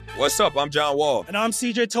 What's up? I'm John Wall. And I'm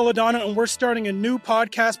CJ Toledano, and we're starting a new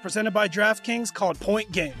podcast presented by DraftKings called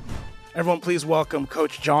Point Game. Everyone, please welcome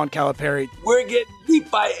Coach John Calipari. We're getting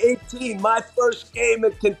beat by 18. My first game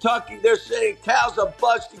in Kentucky, they're saying Cal's a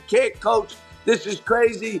bust. He can't coach. This is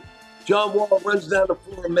crazy. John Wall runs down the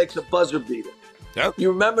floor and makes a buzzer beater. Yep.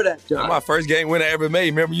 You remember that, John? That's my first game winner I ever made.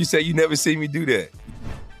 Remember you said you never see me do that.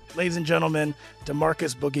 Ladies and gentlemen,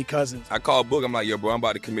 DeMarcus Boogie Cousins. I called Book. I'm like, yo, bro, I'm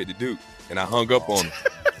about to commit to Duke. And I hung up on him.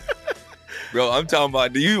 Bro, I'm talking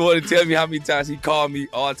about, do you want to tell me how many times he called me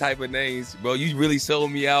all type of names? Bro, you really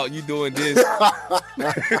sold me out. You doing this.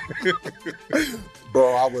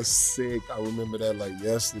 Bro, I was sick. I remember that like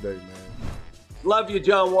yesterday, man. Love you,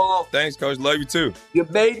 John Wall. Thanks, Coach. Love you, too. You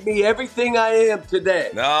made me everything I am today.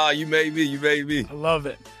 Nah, you made me. You made me. I love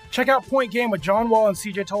it. Check out Point Game with John Wall and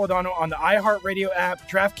CJ Toledano on the iHeartRadio app,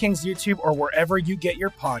 DraftKings YouTube, or wherever you get your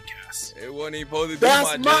podcasts. It wasn't even supposed to be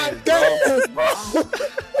That's my game, bro.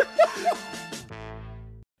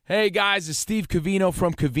 Hey guys, it's Steve Covino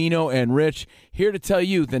from Covino and Rich, here to tell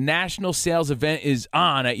you the national sales event is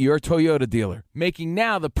on at your Toyota dealer, making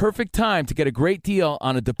now the perfect time to get a great deal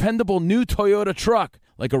on a dependable new Toyota truck,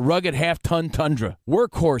 like a rugged half-ton Tundra.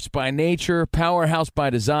 Workhorse by nature, powerhouse by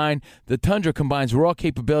design, the Tundra combines raw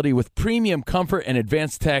capability with premium comfort and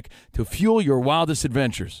advanced tech to fuel your wildest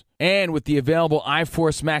adventures. And with the available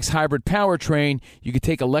iForce Max Hybrid powertrain, you can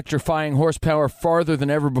take electrifying horsepower farther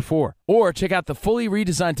than ever before. Or check out the fully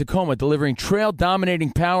redesigned Tacoma, delivering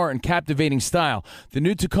trail-dominating power and captivating style. The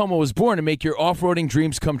new Tacoma was born to make your off-roading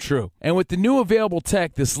dreams come true. And with the new available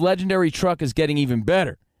tech, this legendary truck is getting even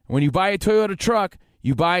better. When you buy a Toyota truck,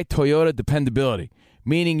 you buy Toyota dependability,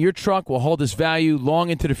 meaning your truck will hold its value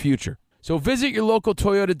long into the future. So visit your local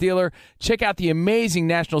Toyota dealer. Check out the amazing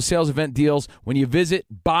national sales event deals when you visit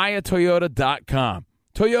buyatoyota.com.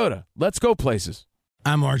 Toyota, let's go places.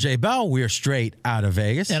 I'm RJ Bell. We are straight out of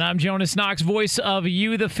Vegas. And I'm Jonas Knox, voice of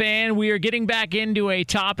You, the Fan. We are getting back into a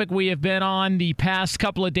topic we have been on the past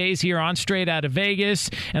couple of days here on Straight Out of Vegas.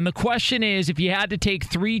 And the question is, if you had to take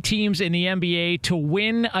 3 teams in the NBA to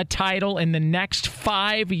win a title in the next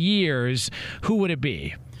 5 years, who would it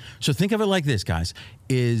be? So think of it like this, guys.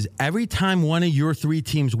 Is every time one of your 3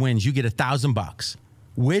 teams wins, you get $1,000.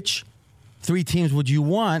 Which 3 teams would you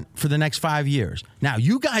want for the next 5 years? Now,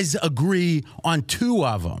 you guys agree on 2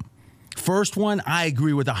 of them. First one, I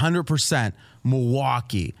agree with 100%.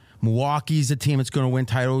 Milwaukee. Milwaukee's a team that's going to win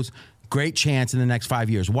titles. Great chance in the next 5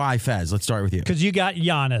 years. Why, Fez? Let's start with you. Because you got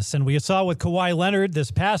Giannis, and we saw with Kawhi Leonard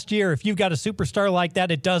this past year, if you've got a superstar like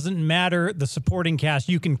that, it doesn't matter the supporting cast.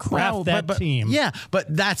 You can craft that team. Yeah,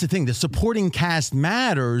 but that's the thing. The supporting cast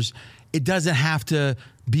matters. It doesn't have to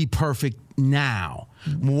be perfect now.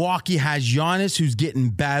 Milwaukee has Giannis, who's getting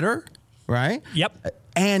better, right? Yep.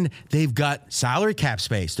 And they've got salary cap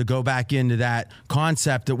space to go back into that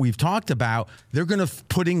concept that we've talked about. They're going to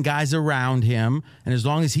put in guys around him, and as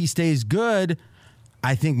long as he stays good,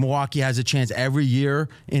 I think Milwaukee has a chance every year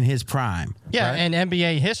in his prime. Yeah, right? and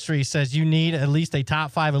NBA history says you need at least a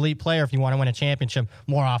top 5 elite player if you want to win a championship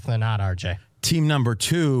more often than not, RJ. Team number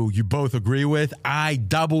 2, you both agree with? I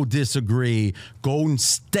double disagree. Golden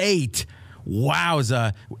State.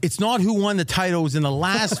 Wowza. It's not who won the titles in the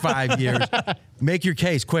last 5 years. Make your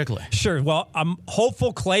case quickly. Sure. Well, I'm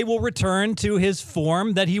hopeful Clay will return to his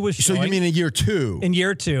form that he was showing. So you mean in year 2? In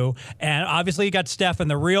year 2. And obviously you got Steph and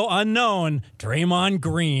the real unknown, Draymond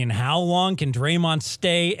Green. How long can Draymond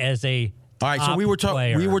stay as a All right, so we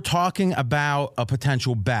were talking about a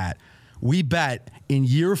potential bet. We bet in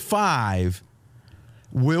year 5,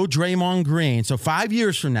 will Draymond Green, so 5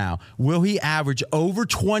 years from now, will he average over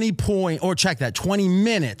 20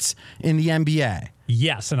 minutes in the NBA?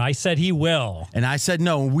 Yes, and I said he will. And I said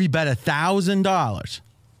no, and we bet $1,000.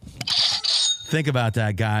 Think about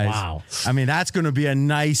that, guys. Wow. I mean, that's going to be a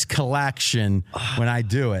nice collection when I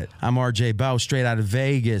do it. I'm RJ Bell, straight out of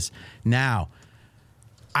Vegas. Now,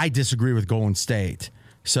 I disagree with Golden State.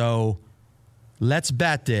 So let's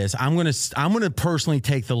bet this. I'm gonna personally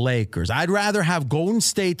take the Lakers. I'd rather have Golden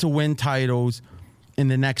State to win titles in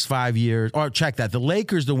the next 5 years, or check that, the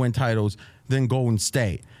Lakers to win titles than Golden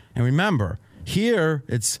State. And remember, here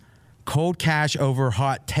it's cold cash over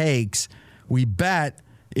hot takes. We bet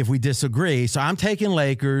if we disagree. So I'm taking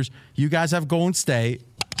Lakers. You guys have Golden State.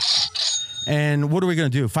 And what are we going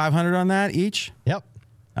to do? 500 on that each? Yep.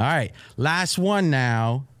 All right. Last one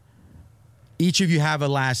now. Each of you have a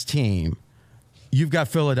last team. You've got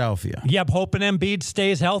Philadelphia. Yep, hoping Embiid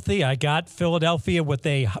stays healthy. I got Philadelphia with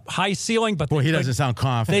a high ceiling, but he doesn't sound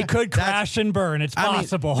confident. They could crash and burn. It's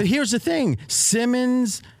possible. But here's the thing.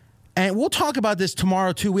 Simmons, and we'll talk about this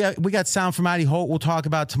tomorrow too. We got sound from Matty Holt we'll talk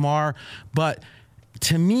about tomorrow. But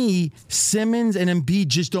to me, Simmons and Embiid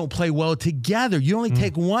just don't play well together. You only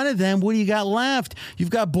take one of them. What do you got left? You've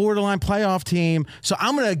got borderline playoff team. So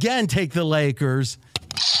I'm going to again take the Lakers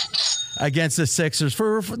against the Sixers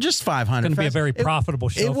for just 500. It's going to be a very profitable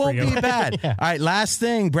show It won't for you. be bad. Yeah. All right, last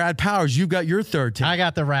thing, Brad Powers, you've got your third team. I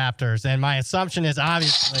got the Raptors, and my assumption is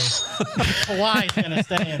obviously Kawhi's going to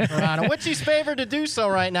stay in Toronto, which he's favored to do so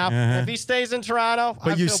right now. If he stays in Toronto,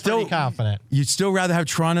 I feel pretty confident. You'd still rather have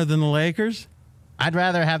Toronto than the Lakers? I'd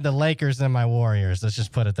rather have the Lakers than my Warriors. Let's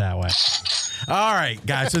just put it that way. All right,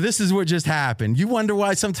 guys. So this is what just happened. You wonder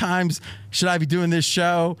why sometimes should I be doing this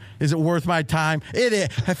show? Is it worth my time? It is.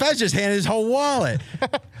 Fez just handed his whole wallet.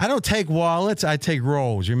 I don't take wallets. I take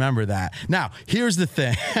rolls. Remember that. Now, here's the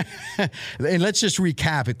thing. And let's just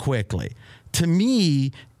recap it quickly. To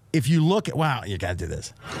me, if you look at, wow, you got to do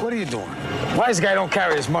this. What are you doing? Why this guy don't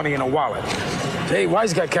carry his money in a wallet? Hey, why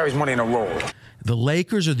this guy carry his money in a roll? The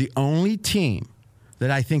Lakers are the only team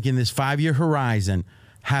that I think in this 5-year horizon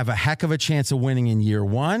have a heck of a chance of winning in year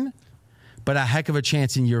 1, but a heck of a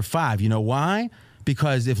chance in year 5. You know why?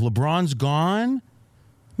 Because if LeBron's gone,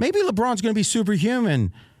 maybe LeBron's going to be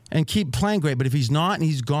superhuman and keep playing great. But if he's not and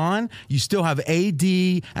he's gone, you still have AD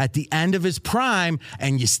at the end of his prime,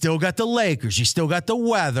 and you still got the Lakers. You still got the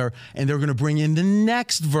weather, and they're going to bring in the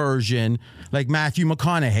next version. Like Matthew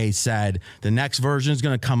McConaughey said, the next version is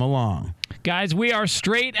going to come along. Guys, we are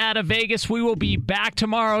straight out of Vegas. We will be back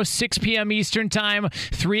tomorrow, 6 p.m. Eastern Time,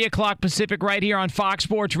 3 o'clock Pacific, right here on Fox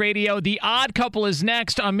Sports Radio. The Odd Couple is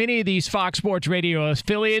next on many of these Fox Sports Radio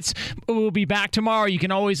affiliates. We'll be back tomorrow. You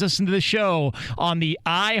can always listen to the show on the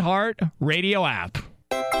iHeart Radio app.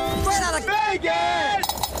 Straight out of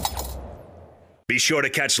Vegas! Be sure to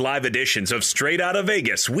catch live editions of Straight Outta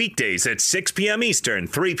Vegas weekdays at 6 p.m. Eastern,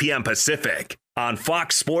 3 p.m. Pacific on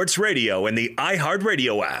Fox Sports Radio and the iHeart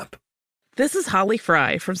Radio app. This is Holly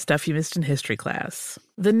Fry from Stuff You Missed in History Class.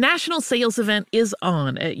 The national sales event is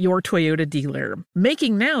on at your Toyota dealer,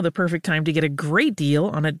 making now the perfect time to get a great deal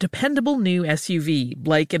on a dependable new SUV,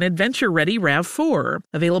 like an adventure-ready RAV4.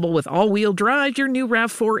 Available with all-wheel drive, your new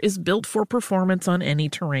RAV4 is built for performance on any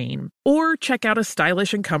terrain. Or check out a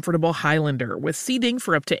stylish and comfortable Highlander with seating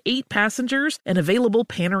for up to 8 passengers and available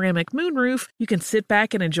panoramic moonroof. You can sit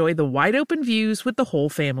back and enjoy the wide-open views with the whole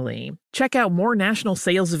family. Check out more national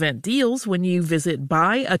sales event deals when you visit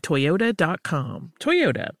buyatoyota.com.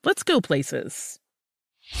 Toyota, let's go places.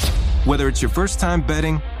 Whether it's your first time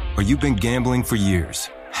betting or you've been gambling for years,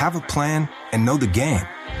 have a plan and know the game.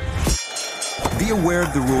 Be aware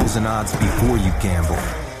of the rules and odds before you gamble.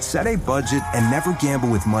 Set a budget and never gamble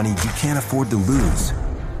with money you can't afford to lose.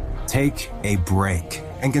 Take a break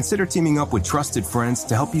and consider teaming up with trusted friends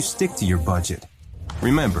to help you stick to your budget.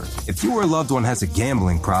 Remember, if you or a loved one has a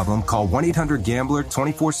gambling problem, call 1-800-GAMBLER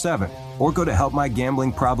 24/7 or go to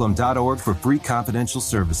helpmygamblingproblem.org for free confidential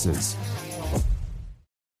services.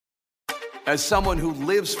 As someone who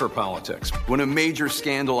lives for politics, when a major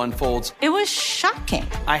scandal unfolds, it was shocking.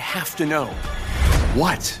 I have to know,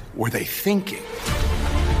 what were they thinking?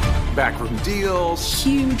 Backroom deals,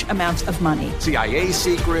 huge amounts of money, CIA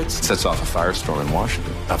secrets, sets off a firestorm in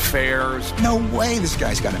Washington, affairs. No way this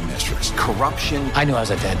guy's got a mistress. Corruption. I knew I was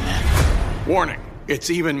a dead man. Warning, it's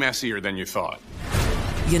even messier than you thought.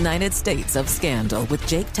 United States of Scandal with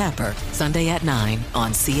Jake Tapper, Sunday at 9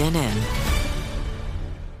 on CNN.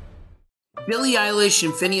 Billie Eilish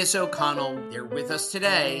and Phineas O'Connell, they're with us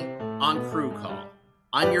today on Crew Call.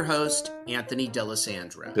 I'm your host, Anthony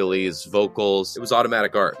D'Alessandro. Billie's vocals, it was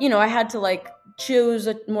automatic art. You know, I had to choose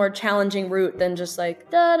a more challenging route than just da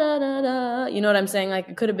da da da. You know what I'm saying?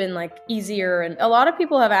 It could have been easier. And a lot of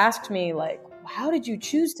people have asked me how did you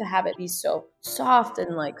choose to have it be so soft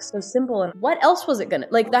and so simple? And what else was it gonna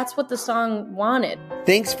that's what the song wanted.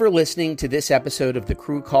 Thanks for listening to this episode of the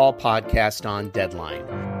Crew Call podcast on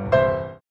Deadline.